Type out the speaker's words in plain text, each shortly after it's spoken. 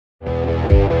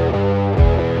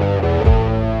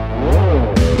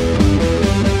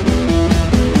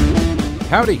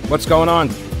Howdy, what's going on?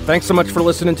 Thanks so much for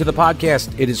listening to the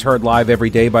podcast. It is heard live every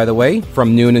day, by the way,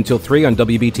 from noon until 3 on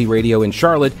WBT Radio in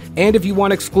Charlotte. And if you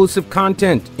want exclusive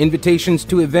content, invitations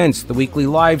to events, the weekly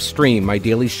live stream, my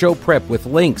daily show prep with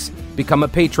links, become a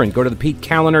patron. Go to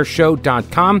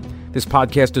thePeteCallender.show.com. This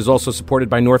podcast is also supported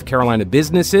by North Carolina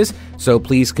businesses, so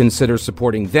please consider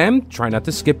supporting them. Try not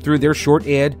to skip through their short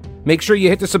ad. Make sure you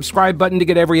hit the subscribe button to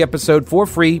get every episode for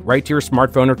free right to your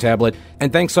smartphone or tablet.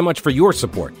 And thanks so much for your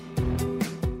support.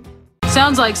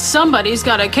 Sounds like somebody's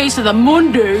got a case of the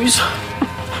Mondays.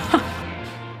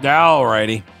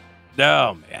 Alrighty.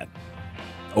 Oh, man.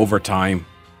 Overtime.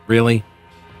 Really?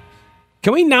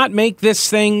 Can we not make this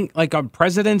thing like on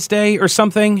President's Day or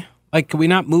something? Like, can we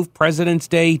not move President's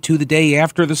Day to the day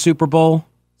after the Super Bowl?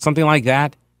 Something like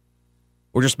that?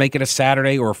 Or just make it a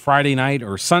Saturday or a Friday night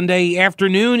or Sunday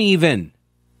afternoon even.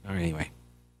 All right, anyway.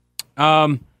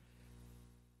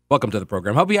 Welcome to the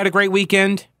program. Hope you had a great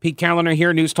weekend. Pete Callender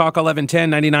here, News Talk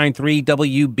 1110, 99.3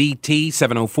 WBT,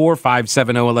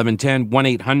 704-570-1110,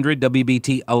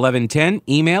 1-800-WBT-1110.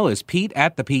 Email is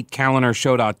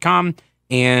pete@thepetecalendarshow.com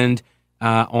and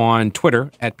on Twitter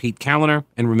at Pete Callender.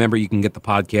 And remember, you can get the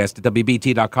podcast at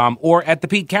WBT.com or at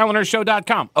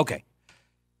thepetecalendarshow.com. Okay.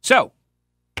 So,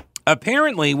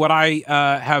 apparently what I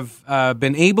have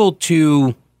been able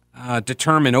to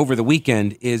determine over the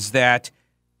weekend is that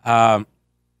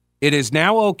it is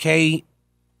now okay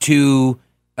to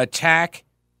attack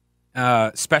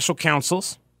special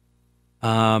counsels,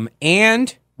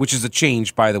 and which is a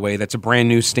change, by the way. That's a brand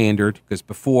new standard, because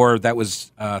before that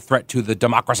was a threat to the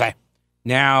democracy.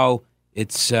 Now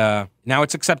it's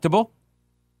acceptable.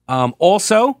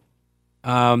 Also,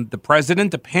 the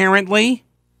president apparently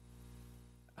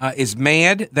is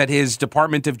mad that his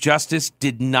Department of Justice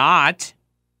did not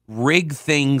rig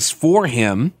things for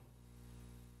him,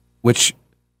 which,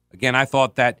 again, I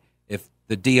thought that if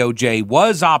the DOJ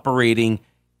was operating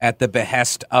at the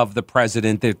behest of the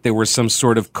president, that there was some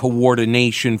sort of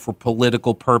coordination for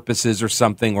political purposes or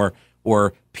something,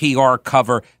 or PR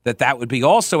cover, that would be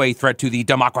also a threat to the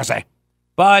democracy.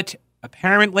 But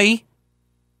apparently,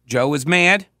 Joe is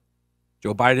mad.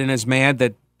 Joe Biden is mad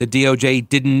that the DOJ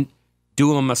didn't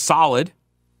do him a solid.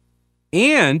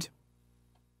 And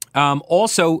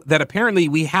also that apparently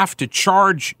we have to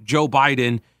charge Joe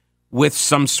Biden with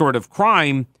some sort of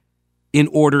crime in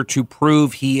order to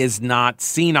prove he is not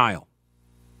senile.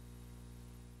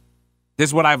 This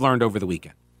is what I've learned over the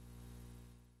weekend.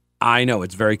 I know,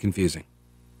 it's very confusing.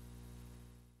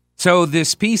 So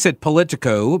this piece at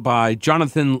Politico by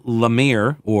Jonathan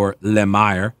Lemire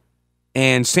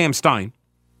and Sam Stein.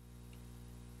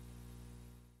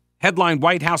 Headline: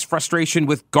 White House frustration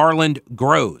with Garland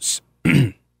grows.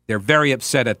 They're very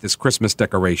upset at this Christmas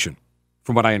decoration,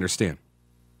 from what I understand.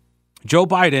 Joe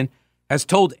Biden has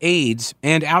told aides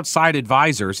and outside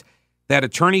advisors that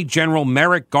Attorney General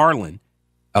Merrick Garland,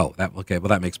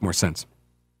 that makes more sense.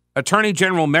 Attorney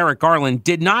General Merrick Garland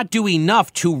did not do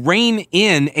enough to rein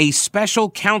in a special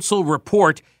counsel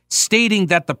report stating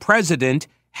that the president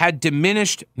had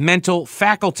diminished mental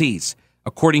faculties,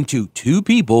 according to two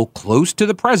people close to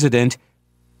the president,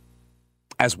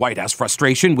 as White House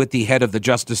frustration with the head of the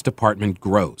Justice Department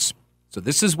grows. So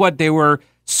this is what they were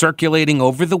circulating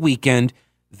over the weekend,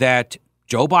 that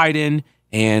Joe Biden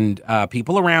and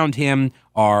people around him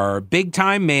are big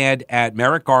time mad at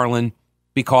Merrick Garland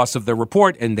because of the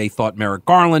report, and they thought Merrick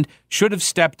Garland should have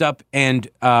stepped up and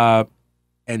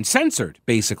censored,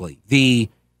 basically, the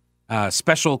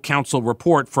special counsel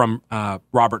report from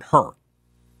Robert Hur,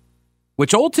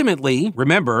 which ultimately,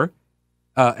 remember,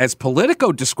 as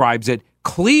Politico describes it,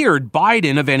 cleared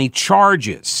Biden of any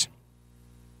charges,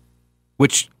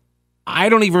 which I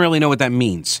don't even really know what that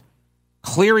means.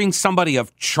 Clearing somebody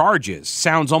of charges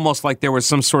sounds almost like there was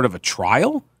some sort of a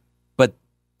trial, but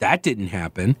that didn't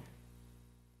happen.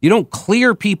 You don't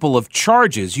clear people of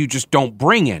charges, you just don't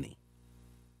bring any,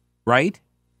 right?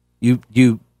 You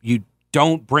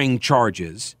don't bring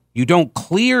charges. You don't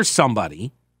clear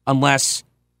somebody unless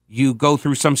you go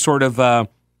through some sort of a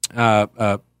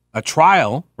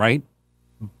trial, right?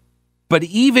 But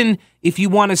even if you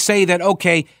want to say that,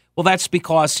 okay, well, that's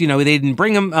because, they didn't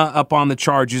bring him up on the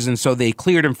charges, and so they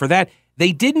cleared him for that.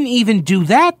 They didn't even do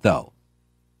that, though.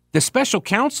 The special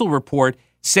counsel report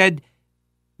said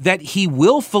that he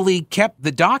willfully kept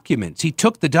the documents. He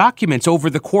took the documents over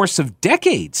the course of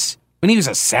decades when he was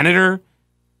a senator,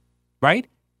 right?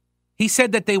 He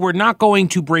said that they were not going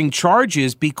to bring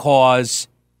charges because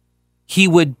he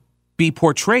would be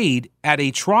portrayed at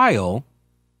a trial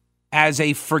as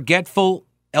a forgetful,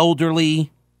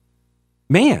 elderly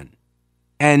man.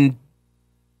 And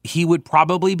he would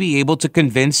probably be able to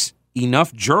convince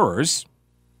enough jurors,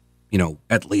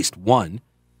 at least one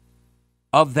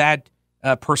of that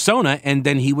persona, and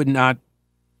then he would not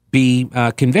be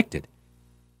convicted.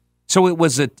 So it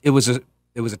was a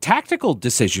tactical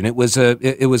decision. It was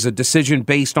a decision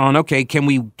based on, okay, can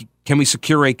we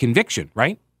secure a conviction,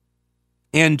 right?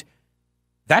 And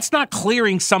that's not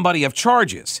clearing somebody of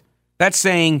charges. That's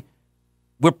saying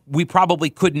we probably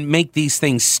couldn't make these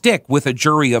things stick with a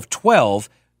jury of 12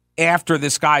 after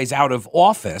this guy's out of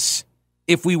office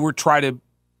if we were try to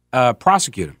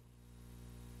prosecute him.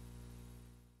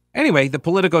 Anyway, the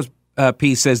Politico's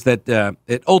piece says that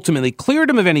it ultimately cleared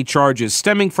him of any charges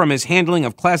stemming from his handling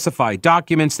of classified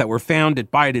documents that were found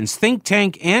at Biden's think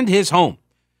tank and his home.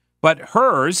 But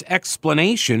Herr's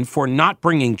explanation for not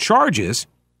bringing charges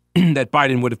that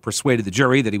Biden would have persuaded the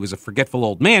jury that he was a forgetful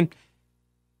old man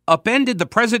upended the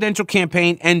presidential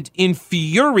campaign and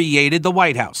infuriated the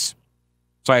White House.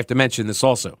 So I have to mention this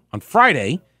also. On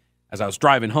Friday, as I was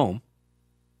driving home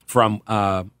from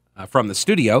the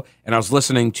studio, and I was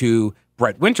listening to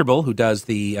Brett Winterble, who does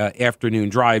the afternoon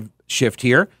drive shift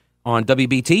here on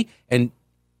WBT, and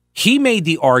he made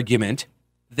the argument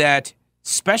that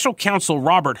Special Counsel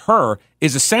Robert Hur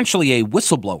is essentially a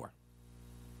whistleblower.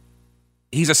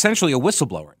 He's essentially a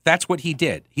whistleblower. That's what he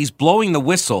did. He's blowing the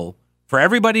whistle for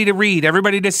everybody to read,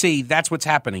 everybody to see. That's what's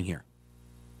happening here.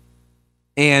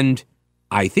 And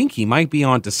I think he might be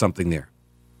onto something there.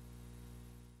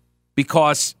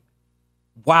 Because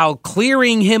while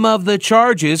clearing him of the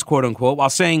charges, quote unquote, while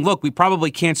saying, look, we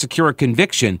probably can't secure a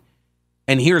conviction,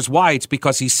 and here's why, it's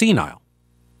because he's senile.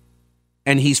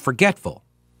 And he's forgetful.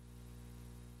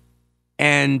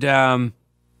 And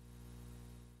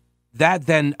that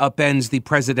then upends the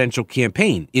presidential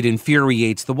campaign. It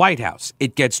infuriates the White House.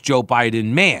 It gets Joe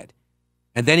Biden mad.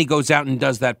 And then he goes out and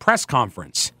does that press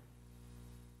conference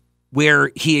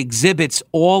where he exhibits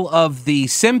all of the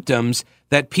symptoms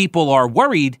that people are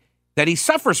worried that he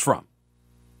suffers from.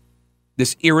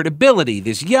 This irritability,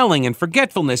 this yelling and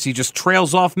forgetfulness. He just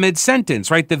trails off mid-sentence,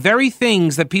 right? The very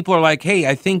things that people are like, hey,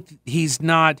 I think he's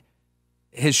not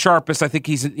his sharpest. I think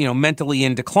he's, mentally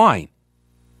in decline.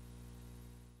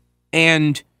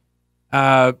 And,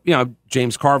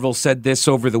 James Carville said this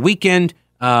over the weekend.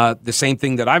 The same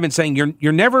thing that I've been saying.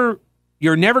 You're never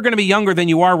going to be younger than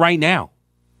you are right now.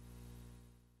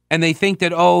 And they think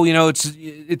that,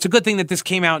 it's a good thing that this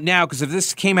came out now, because if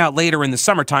this came out later in the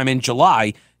summertime in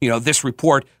July, this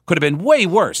report could have been way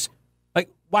worse. Like,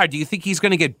 why? Do you think he's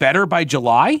going to get better by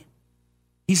July?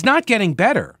 He's not getting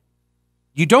better.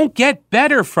 You don't get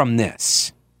better from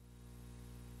this.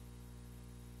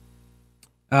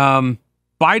 Biden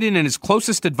and his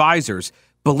closest advisors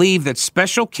believe that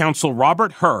Special Counsel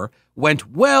Robert Hur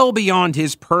went well beyond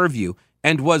his purview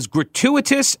and was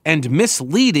gratuitous and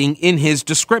misleading in his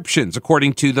descriptions,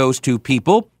 according to those two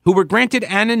people who were granted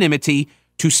anonymity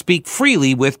to speak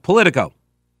freely with Politico.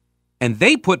 And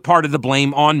they put part of the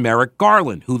blame on Merrick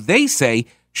Garland, who they say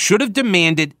should have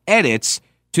demanded edits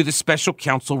to the special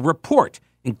counsel report,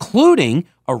 including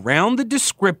around the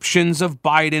descriptions of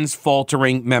Biden's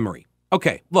faltering memory.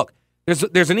 Okay, look,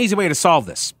 there's an easy way to solve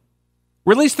this.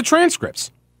 Release the transcripts.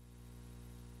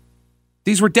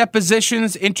 These were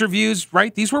depositions, interviews,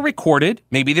 right? These were recorded.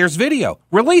 Maybe there's video.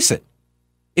 Release it.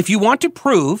 If you want to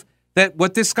prove that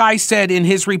what this guy said in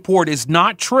his report is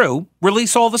not true,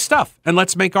 release all the stuff and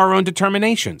let's make our own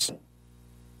determinations.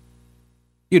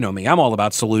 You know me, I'm all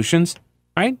about solutions,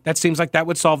 right? That seems like that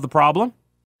would solve the problem.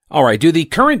 All right, do the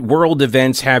current world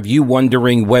events have you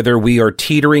wondering whether we are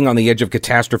teetering on the edge of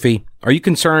catastrophe? Are you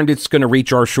concerned it's going to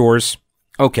reach our shores?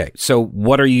 Okay, so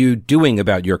what are you doing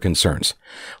about your concerns?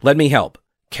 Let me help.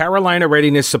 Carolina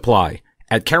Readiness Supply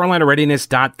at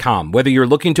carolinareadiness.com. Whether you're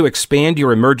looking to expand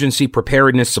your emergency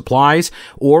preparedness supplies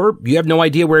or you have no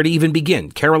idea where to even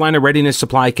begin, Carolina Readiness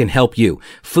Supply can help you.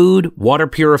 Food, water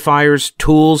purifiers,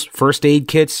 tools, first aid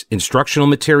kits, instructional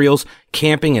materials,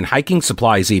 camping and hiking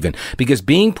supplies even, because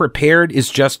being prepared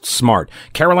is just smart.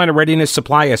 Carolina Readiness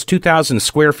Supply has 2,000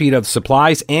 square feet of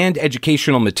supplies and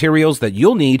educational materials that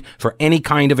you'll need for any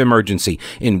kind of emergency.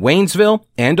 In Waynesville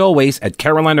and always at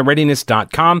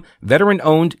carolinareadiness.com,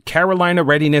 veteran-owned Carolina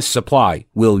Readiness Supply.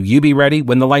 Will you be ready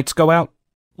when the lights go out?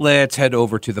 Let's head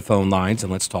over to the phone lines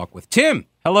and let's talk with Tim.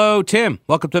 Hello, Tim.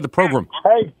 Welcome to the program.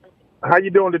 Hey, how you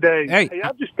doing today? Hey,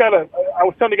 I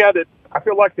was telling the guy that I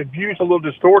feel like the view's a little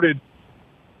distorted,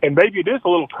 and maybe it is a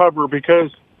little cover, because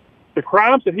the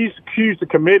crimes that he's accused of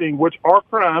committing, which are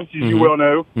crimes, as you well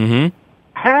know,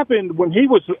 happened when he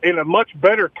was in a much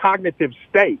better cognitive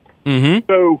state.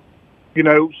 So,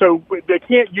 so they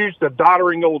can't use the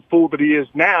doddering old fool that he is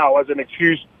now as an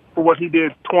excuse for what he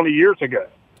did 20 years ago.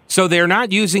 So they're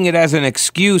not using it as an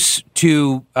excuse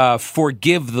to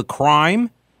forgive the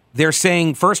crime. they're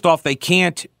saying, first off, they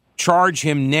can't charge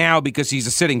him now because he's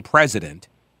a sitting president.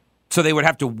 So they would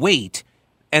have to wait.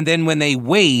 And then when they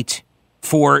wait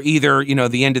for either,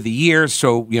 the end of the year,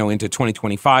 so, into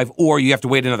 2025, or you have to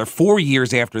wait another 4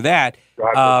 years after that.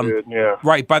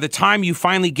 Right. By the time you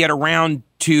finally get around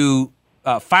to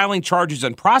filing charges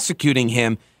and prosecuting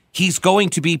him, he's going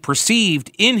to be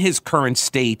perceived in his current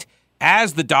state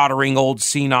as the doddering old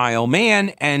senile man.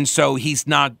 And so he's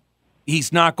not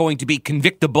going to be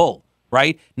convictable.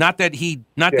 Right? Not that he's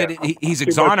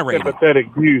exonerated.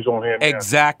 Sympathetic views on him.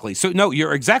 Exactly. So no,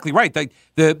 you're exactly right.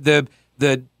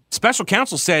 The special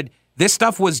counsel said this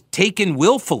stuff was taken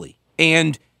willfully,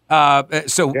 and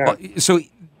so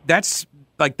that's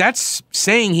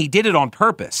saying he did it on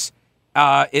purpose.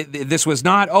 This was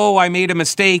not, I made a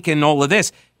mistake and all of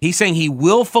this. He's saying he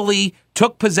willfully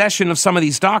took possession of some of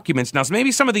these documents. Now,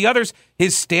 maybe some of the others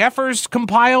his staffers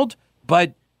compiled,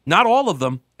 but not all of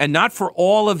them. And not for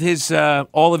all of his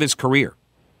career.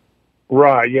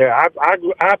 Right. Yeah.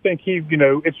 I think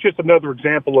it's just another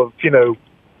example of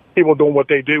people doing what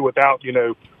they do without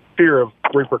fear of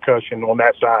repercussion on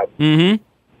that side. Mm-hmm.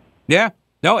 Yeah.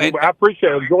 No. I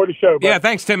appreciate it. Enjoy the show. Yeah.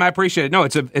 Thanks, Tim. I appreciate it. No,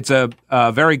 it's a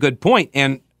very good point.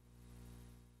 And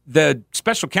the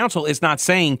special counsel is not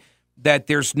saying that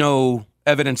there's no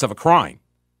evidence of a crime.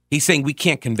 He's saying we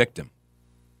can't convict him.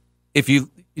 If you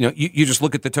just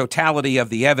look at the totality of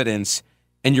the evidence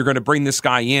and you're going to bring this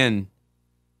guy in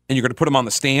and you're going to put him on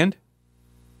the stand,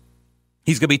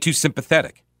 he's going to be too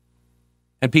sympathetic.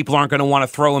 And people aren't going to want to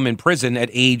throw him in prison at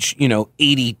age,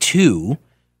 82.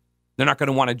 They're not going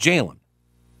to want to jail him.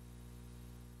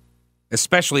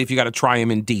 Especially if you got to try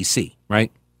him in D.C.,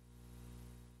 right?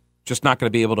 Just not going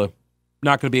to be able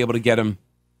to get him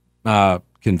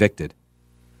convicted.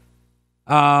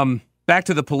 Back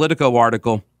to the Politico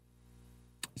article.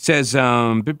 It says,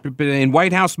 in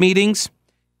White House meetings,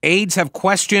 aides have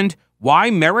questioned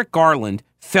why Merrick Garland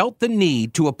felt the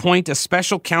need to appoint a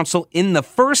special counsel in the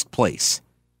first place,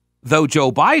 though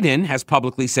Joe Biden has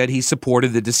publicly said he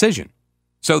supported the decision.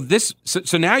 So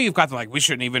now you've got we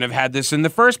shouldn't even have had this in the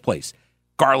first place.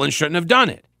 Garland shouldn't have done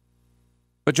it.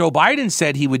 But Joe Biden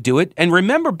said he would do it. And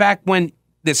remember back when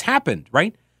this happened,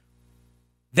 right?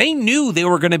 They knew they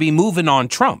were going to be moving on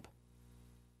Trump.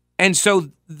 And so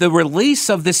the release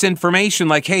of this information,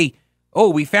 hey,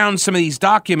 we found some of these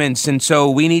documents, and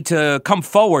so we need to come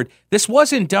forward. This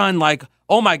wasn't done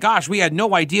oh my gosh, we had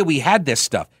no idea we had this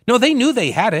stuff. No, they knew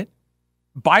they had it.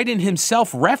 Biden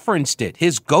himself referenced it.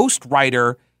 His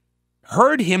ghostwriter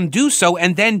heard him do so,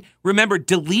 and then, remember,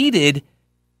 deleted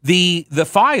the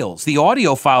files, the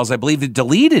audio files, I believe, that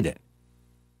deleted it.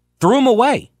 Threw them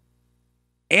away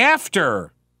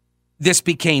after this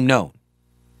became known.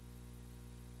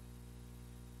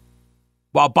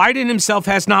 While Biden himself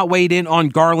has not weighed in on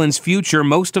Garland's future,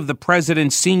 most of the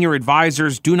president's senior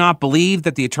advisors do not believe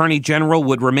that the attorney general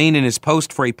would remain in his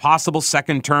post for a possible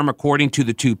second term, according to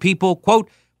the two people. Quote,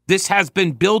 "This has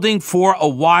been building for a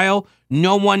while.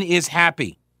 No one is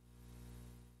happy."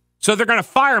 So they're going to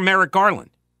fire Merrick Garland.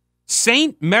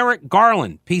 Saint Merrick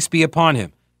Garland, peace be upon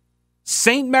him.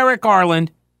 Saint Merrick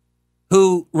Garland,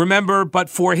 who, remember, but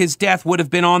for his death would have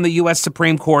been on the U.S.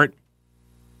 Supreme Court.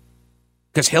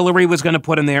 Because Hillary was going to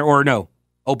put him there, or no,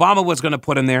 Obama was going to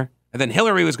put him there, and then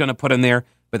Hillary was going to put him there,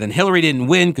 but then Hillary didn't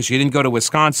win because she didn't go to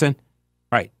Wisconsin.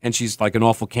 Right, and she's an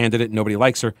awful candidate, and nobody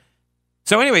likes her.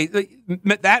 So anyway,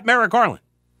 that Merrick Garland,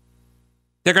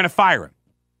 they're going to fire him.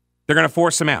 They're going to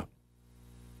force him out.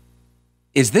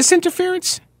 Is this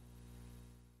interference?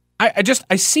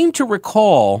 I seem to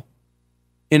recall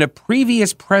in a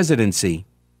previous presidency,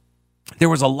 there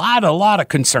was a lot of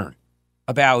concern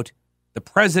about the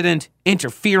president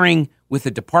interfering with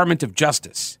the Department of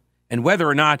Justice and whether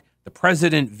or not the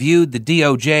president viewed the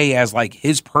DOJ as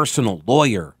his personal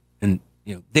lawyer and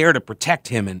there to protect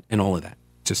him and all of that.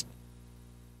 Just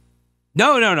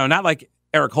no, not like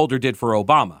Eric Holder did for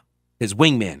Obama, his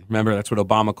wingman. Remember, that's what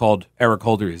Obama called Eric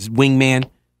Holder, his wingman.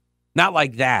 Not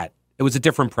like that. It was a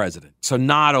different president. So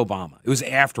not Obama. It was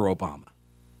after Obama.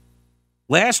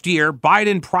 Last year,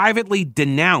 Biden privately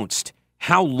denounced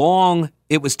how long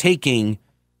it was taking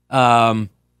to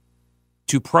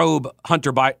probe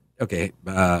Hunter Biden. Okay.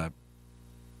 How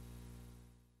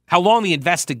long the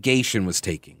investigation was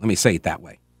taking. Let me say it that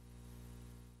way.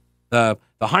 The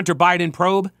Hunter Biden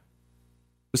probe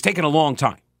was taking a long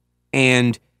time.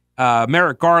 And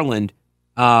Merrick Garland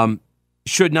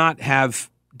should not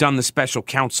have done the special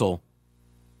counsel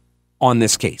on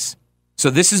this case. So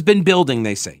this has been building,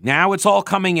 they say. Now it's all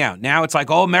coming out. Now it's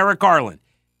Merrick Garland.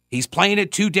 He's playing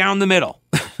it too down the middle.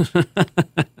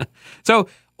 So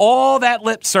all that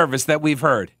lip service that we've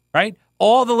heard, right?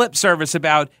 all the lip service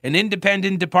about an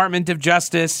independent Department of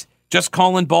Justice, just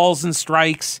calling balls and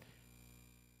strikes.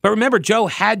 But remember, Joe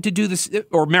had to do this,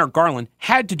 or Merrick Garland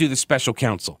had to do the special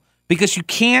counsel, because you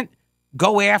can't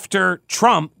go after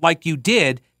Trump like you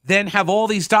did, then have all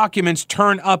these documents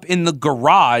turn up in the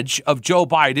garage of Joe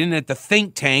Biden, at the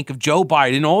think tank of Joe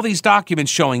Biden, all these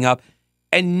documents showing up,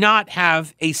 and not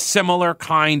have a similar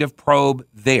kind of probe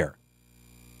there.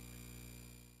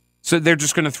 So they're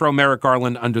just going to throw Merrick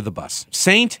Garland under the bus.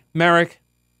 Saint Merrick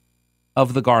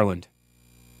of the Garland.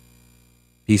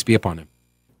 Peace be upon him.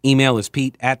 Email is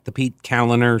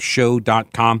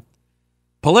pete@thepetekalinershow.com.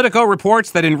 Politico reports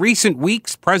that in recent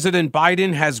weeks, President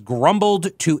Biden has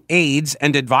grumbled to aides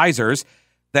and advisors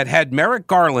that had Merrick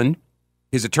Garland,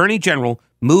 his attorney general,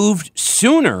 moved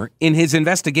sooner in his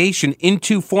investigation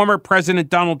into former President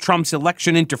Donald Trump's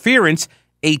election interference,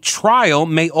 a trial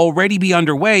may already be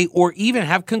underway or even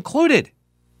have concluded.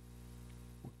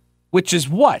 Which is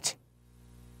what?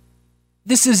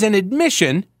 This is an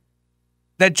admission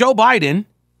that Joe Biden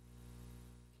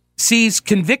sees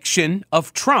conviction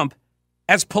of Trump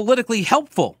as politically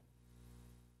helpful,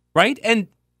 right? And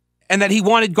that he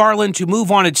wanted Garland to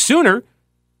move on it sooner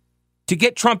to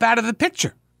get Trump out of the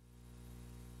picture,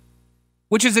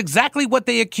 which is exactly what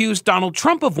they accused Donald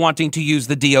Trump of wanting to use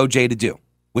the DOJ to do,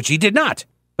 which he did not.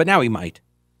 But now he might,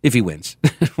 if he wins.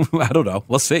 I don't know.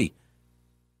 We'll see.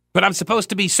 But I'm supposed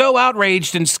to be so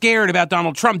outraged and scared about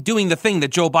Donald Trump doing the thing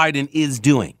that Joe Biden is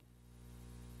doing.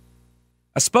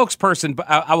 A spokesperson,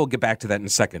 I will get back to that in a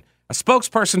second. A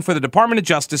spokesperson for the Department of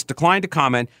Justice declined to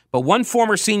comment, but one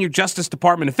former senior Justice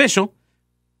Department official,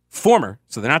 so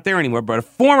they're not there anymore, but a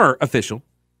former official,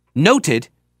 noted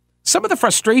some of the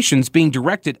frustrations being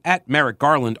directed at Merrick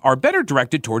Garland are better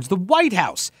directed towards the White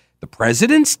House. The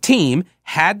president's team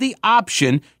had the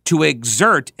option to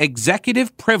exert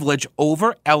executive privilege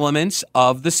over elements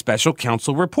of the special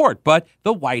counsel report, but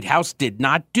the White House did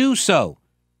not do so.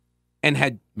 And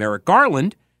had Merrick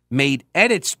Garland made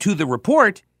edits to the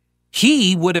report,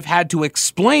 he would have had to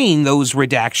explain those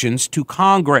redactions to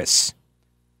Congress.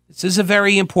 This is a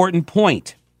very important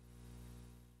point.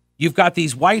 You've got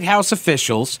these White House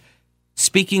officials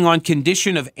speaking on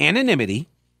condition of anonymity,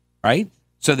 right?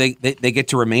 So they get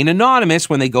to remain anonymous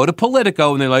when they go to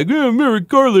Politico, and they're like, Merrick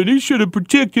Garland, he should have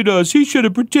protected us. He should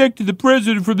have protected the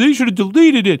president from this. He should have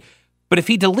deleted it. But if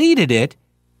he deleted it,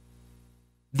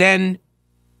 then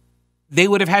they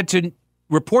would have had to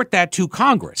report that to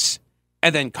Congress.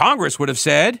 And then Congress would have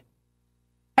said,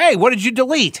 hey, what did you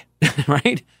delete?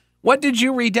 Right? What did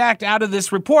you redact out of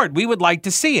this report? We would like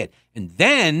to see it. And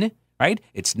then, right,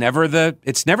 it's never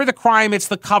the crime, it's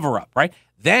the cover-up, right?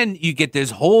 Then you get this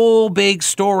whole big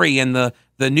story, and the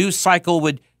news cycle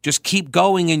would just keep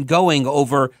going and going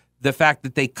over the fact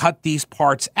that they cut these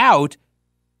parts out,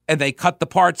 and they cut the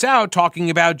parts out talking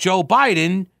about Joe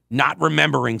Biden not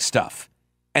remembering stuff.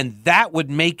 And that would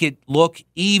make it look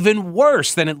even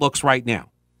worse than it looks right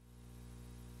now.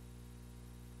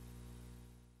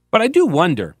 But I do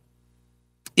wonder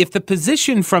if the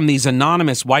position from these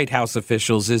anonymous White House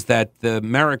officials is that the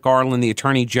Merrick Garland, the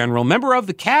Attorney General, member of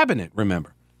the cabinet,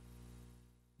 remember,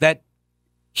 that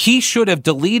he should have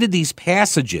deleted these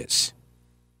passages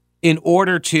in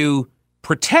order to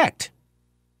protect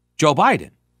Joe Biden.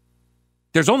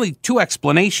 There's only two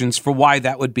explanations for why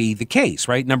that would be the case,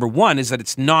 right? Number one is that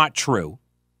it's not true.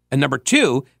 And number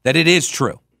two, that it is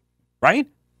true, right?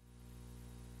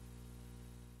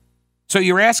 So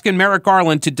you're asking Merrick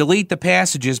Garland to delete the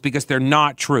passages because they're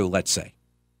not true, let's say.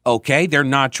 Okay, they're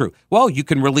not true. Well, you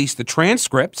can release the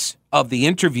transcripts of the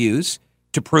interviews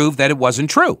to prove that it wasn't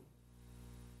true.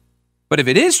 But if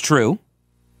it is true,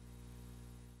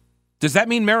 does that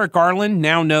mean Merrick Garland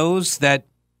now knows that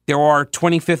there are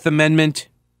 25th Amendment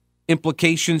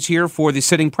implications here for the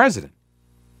sitting president?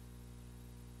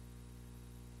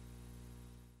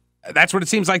 That's what it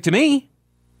seems like to me.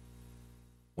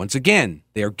 Once again,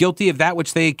 they are guilty of that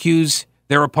which they accuse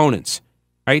their opponents,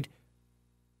 right?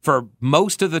 For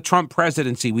most of the Trump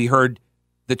presidency, we heard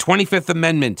the 25th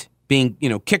Amendment being,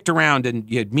 kicked around, and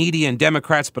you had media and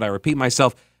Democrats, but I repeat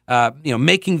myself,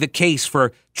 making the case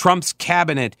for Trump's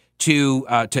cabinet to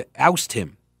oust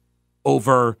him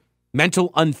over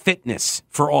mental unfitness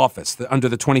for office under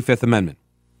the 25th Amendment.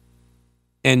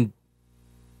 And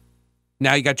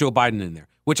now you got Joe Biden in there,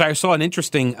 which I saw an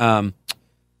interesting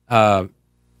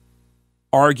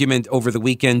argument over the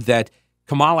weekend that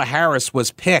Kamala Harris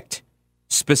was picked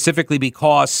specifically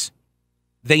because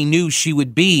they knew she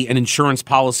would be an insurance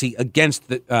policy against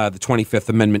the 25th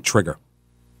Amendment trigger.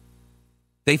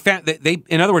 They found that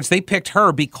in other words, they picked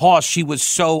her because she was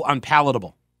so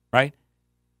unpalatable, right?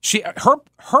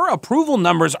 Her approval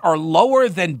numbers are lower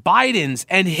than Biden's,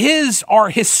 and his are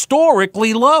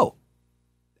historically low.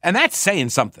 And that's saying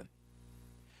something.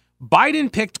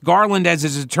 Biden picked Garland as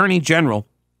his attorney general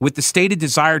with the stated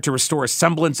desire to restore a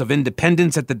semblance of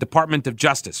independence at the Department of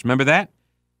Justice. Remember that?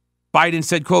 Biden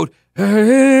said, quote,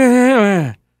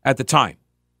 at the time.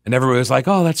 And everybody was like,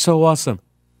 oh, that's so awesome.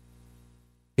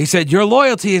 He said, your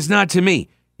loyalty is not to me.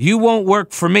 You won't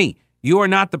work for me. You are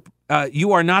not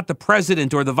the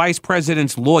president or the vice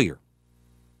president's lawyer.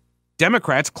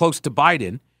 Democrats close to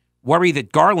Biden worry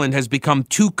that Garland has become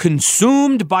too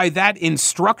consumed by that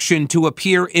instruction to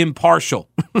appear impartial.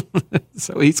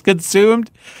 So he's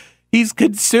consumed. He's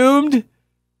consumed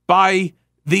by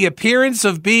the appearance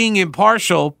of being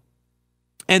impartial,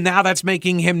 and now that's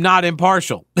making him not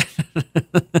impartial.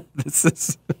 This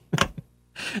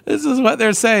is what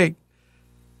they're saying.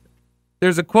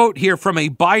 There's a quote here from a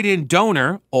Biden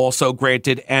donor, also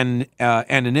granted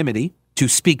anonymity, to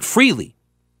speak freely.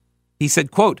 He said,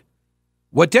 quote,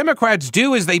 what Democrats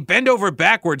do is they bend over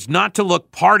backwards not to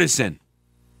look partisan.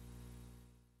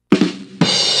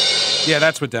 Yeah,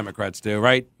 that's what Democrats do,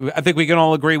 right? I think we can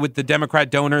all agree with the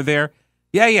Democrat donor there.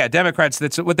 Yeah, Democrats,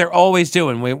 that's what they're always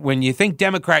doing. When you think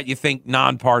Democrat, you think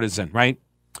nonpartisan, right?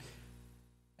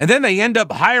 And then they end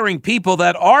up hiring people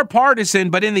that are partisan,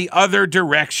 but in the other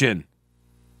direction.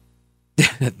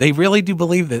 They really do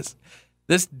believe this.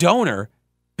 This donor,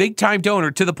 big-time donor,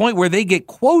 to the point where they get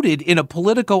quoted in a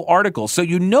political article. So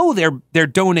you know they're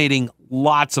donating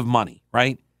lots of money,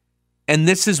 right? And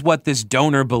this is what this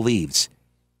donor believes,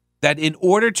 that in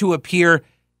order to appear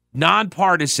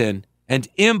nonpartisan and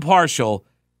impartial,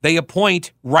 they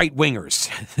appoint right-wingers.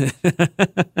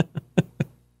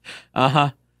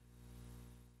 Uh-huh.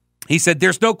 He said,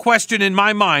 there's no question in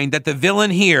my mind that the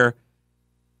villain here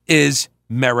is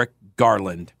Merrick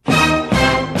Garland. There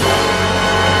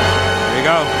you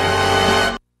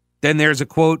go. Then there's a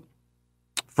quote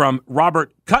from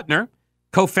Robert Kuttner,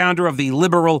 co-founder of the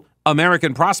liberal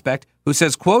American Prospect, who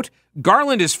says, quote,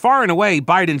 Garland is far and away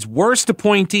Biden's worst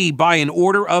appointee by an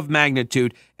order of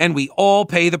magnitude, and we all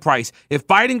pay the price. If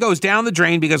Biden goes down the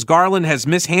drain because Garland has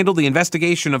mishandled the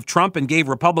investigation of Trump and gave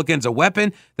Republicans a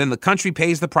weapon, then the country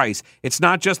pays the price. It's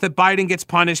not just that Biden gets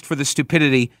punished for the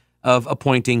stupidity of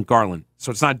appointing Garland.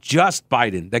 So it's not just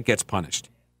Biden that gets punished.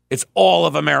 It's all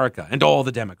of America and all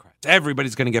the Democrats.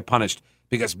 Everybody's going to get punished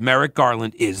because Merrick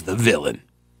Garland is the villain.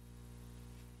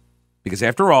 Because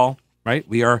after all, right,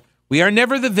 we are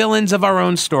never the villains of our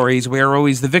own stories. We are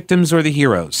always the victims or the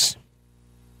heroes.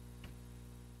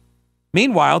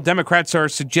 Meanwhile, Democrats are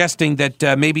suggesting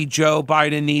that maybe Joe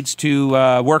Biden needs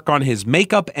to work on his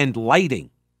makeup and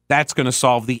lighting. That's going to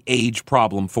solve the age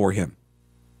problem for him.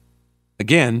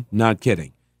 Again, not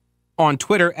kidding. On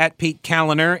Twitter, at Pete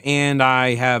Callender, and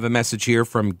I have a message here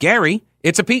from Gary.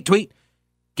 It's a Pete tweet.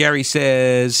 Gary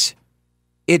says,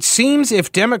 it seems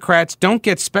if Democrats don't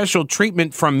get special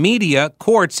treatment from media,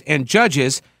 courts, and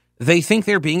judges, they think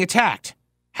they're being attacked.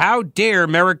 How dare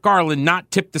Merrick Garland not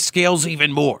tip the scales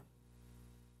even more?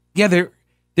 Yeah,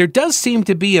 there does seem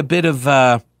to be a bit of,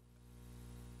 I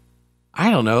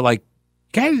don't know, like,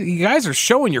 you guys are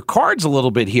showing your cards a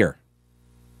little bit here.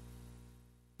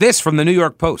 This from the New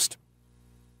York Post.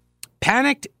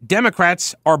 Panicked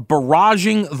Democrats are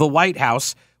barraging the White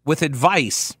House with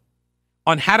advice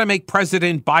on how to make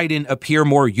President Biden appear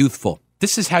more youthful.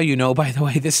 This is how you know, by the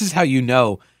way, this is how you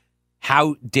know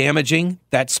how damaging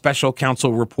that special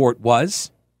counsel report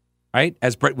was, right?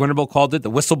 As Brett Winterble called it,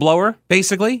 the whistleblower,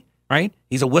 basically, right?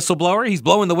 He's a whistleblower. He's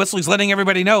blowing the whistle. He's letting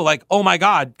everybody know, like, oh, my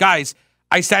God, guys,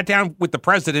 I sat down with the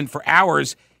president for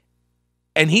hours,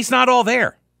 and he's not all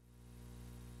there.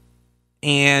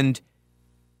 And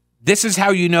this is how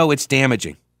you know it's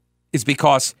damaging, is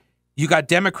because you got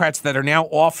Democrats that are now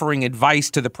offering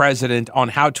advice to the president on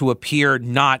how to appear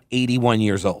not 81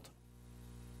 years old.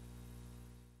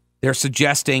 They're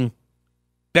suggesting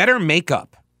better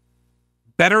makeup,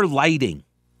 better lighting.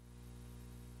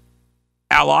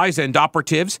 Allies and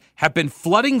operatives have been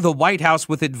flooding the White House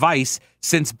with advice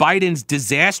since Biden's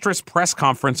disastrous press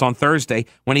conference on Thursday,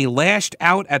 when he lashed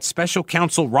out at special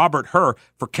counsel Robert Hur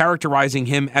for characterizing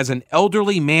him as an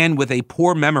elderly man with a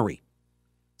poor memory.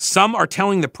 Some are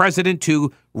telling the president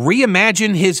to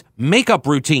reimagine his makeup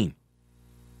routine.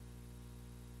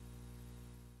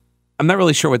 I'm not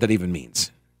really sure what that even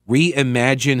means.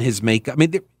 Reimagine his makeup. I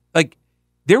mean,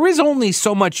 there is only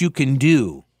so much you can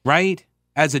do, right?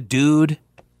 As a dude,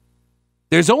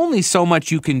 there's only so much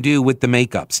you can do with the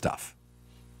makeup stuff.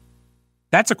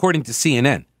 That's according to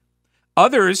CNN.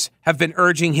 Others have been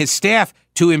urging his staff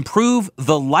to improve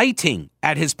the lighting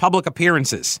at his public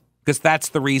appearances, because that's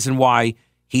the reason why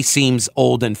he seems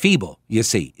old and feeble, you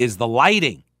see, is the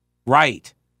lighting.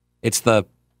 Right. It's the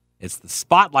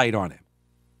spotlight on him.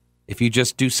 If you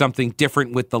just do something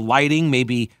different with the lighting,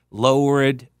 maybe lower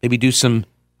it, maybe do some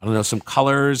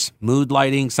colors, mood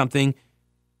lighting, something,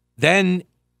 then,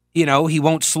 he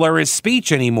won't slur his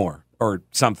speech anymore or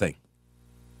something.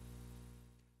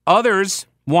 Others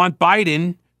want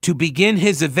Biden to begin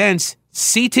his events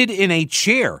seated in a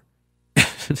chair.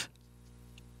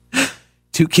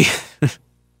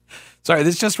 Sorry,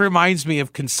 this just reminds me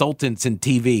of consultants in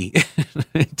TV.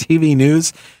 TV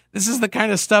news. This is the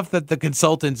kind of stuff that the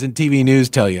consultants in TV news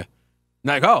tell you.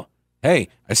 Like, oh, hey,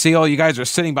 I see all you guys are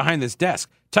sitting behind this desk.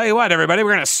 Tell you what, everybody,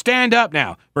 we're going to stand up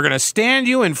now. We're going to stand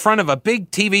you in front of a big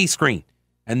TV screen.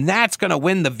 And that's going to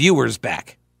win the viewers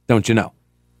back. Don't you know?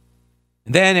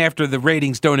 And then after the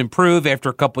ratings don't improve, after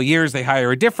a couple of years, they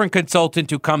hire a different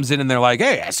consultant who comes in and they're like,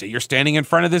 hey, I see you're standing in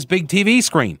front of this big TV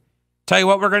screen. Tell you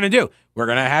what we're going to do. We're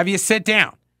going to have you sit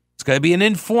down. It's going to be an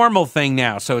informal thing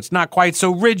now, so it's not quite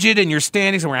so rigid and you're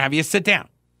standing, so we're going to have you sit down.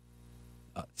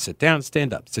 Sit down,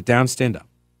 stand up. Sit down, stand up.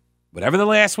 Whatever the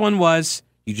last one was,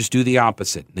 you just do the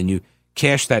opposite. Then you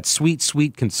cash that sweet,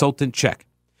 sweet consultant check.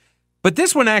 But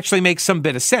this one actually makes some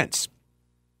bit of sense.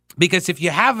 Because if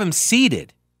you have him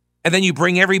seated and then you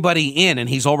bring everybody in and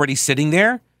he's already sitting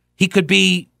there, he could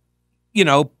be,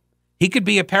 he could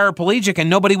be a paraplegic and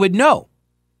nobody would know.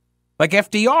 Like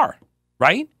FDR,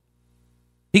 right?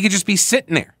 He could just be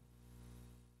sitting there.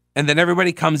 And then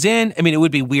everybody comes in. I mean, it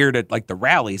would be weird at like the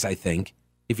rallies, I think,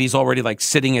 if he's already like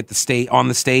sitting at on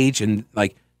the stage and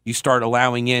like you start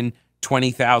allowing in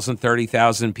 20,000,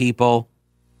 30,000 people.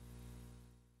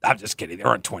 I'm just kidding. There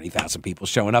aren't 20,000 people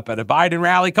showing up at a Biden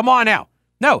rally. Come on now.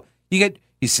 No,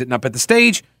 he's sitting up at the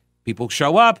stage. People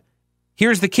show up.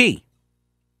 Here's the key.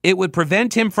 It would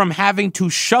prevent him from having to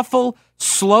shuffle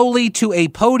slowly to a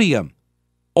podium.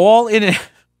 All in it.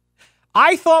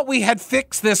 I thought we had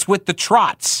fixed this with the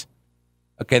trots.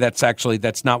 Okay,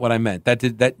 that's not what I meant. That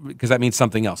because that means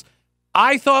something else.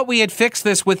 I thought we had fixed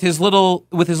this with his little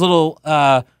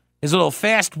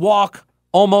fast walk,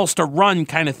 almost a run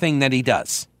kind of thing that he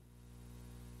does.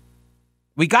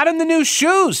 We got him the new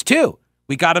shoes too.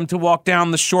 We got him to walk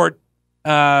down the short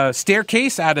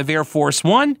staircase out of Air Force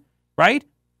One, right?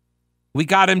 We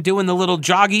got him doing the little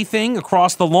joggy thing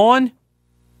across the lawn.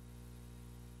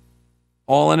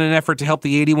 All in an effort to help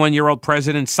the 81-year-old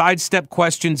president sidestep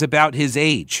questions about his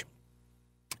age.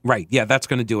 Right, yeah, that's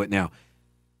going to do it now.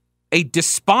 A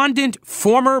despondent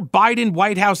former Biden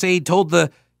White House aide told the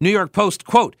New York Post,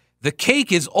 quote, "The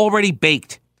cake is already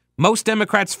baked. Most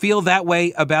Democrats feel that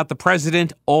way about the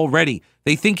president already.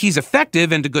 They think he's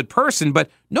effective and a good person,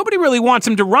 but nobody really wants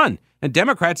him to run, and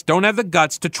Democrats don't have the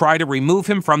guts to try to remove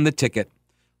him from the ticket."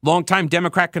 Longtime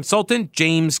Democrat consultant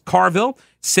James Carville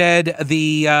said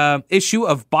the issue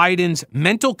of Biden's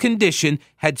mental condition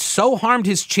had so harmed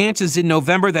his chances in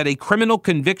November that a criminal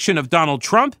conviction of Donald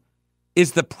Trump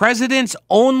is the president's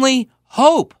only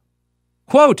hope.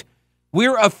 Quote,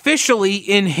 "We're officially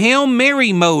in Hail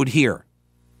Mary mode here."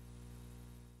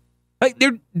 Like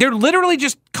they're literally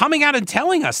just coming out and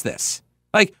telling us this.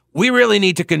 Like, we really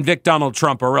need to convict Donald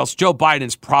Trump or else Joe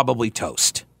Biden's probably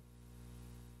toast.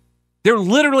 They're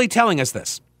literally telling us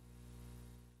this.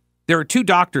 There are two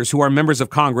doctors who are members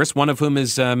of Congress, one of whom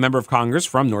is a member of Congress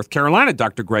from North Carolina,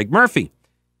 Dr. Greg Murphy.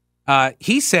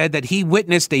 He said that he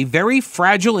witnessed a very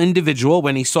fragile individual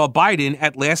when he saw Biden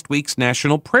at last week's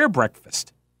National Prayer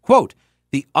Breakfast. Quote,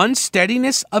 "The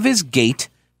unsteadiness of his gait,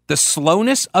 the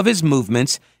slowness of his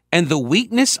movements, and the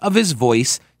weakness of his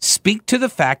voice speak to the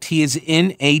fact he is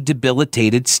in a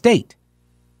debilitated state.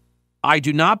 I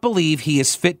do not believe he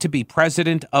is fit to be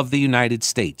president of the United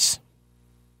States."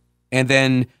 And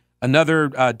then another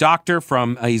doctor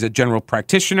he's a general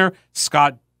practitioner,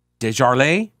 Scott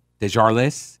Desjarlais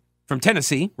from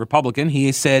Tennessee, Republican.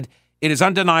 He said, "It is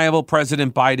undeniable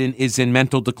President Biden is in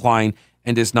mental decline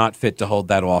and is not fit to hold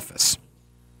that office."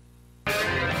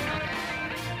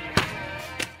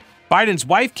 Biden's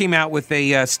wife came out with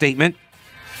a statement.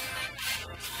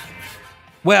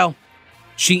 Well,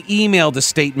 she emailed a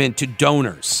statement to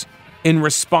donors in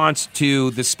response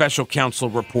to the special counsel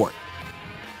report.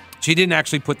 She didn't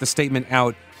actually put the statement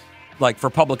out like for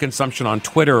public consumption on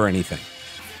Twitter or anything.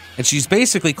 And she's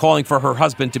basically calling for her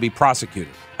husband to be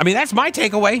prosecuted. I mean, that's my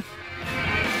takeaway.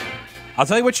 I'll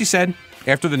tell you what she said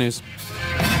after the news.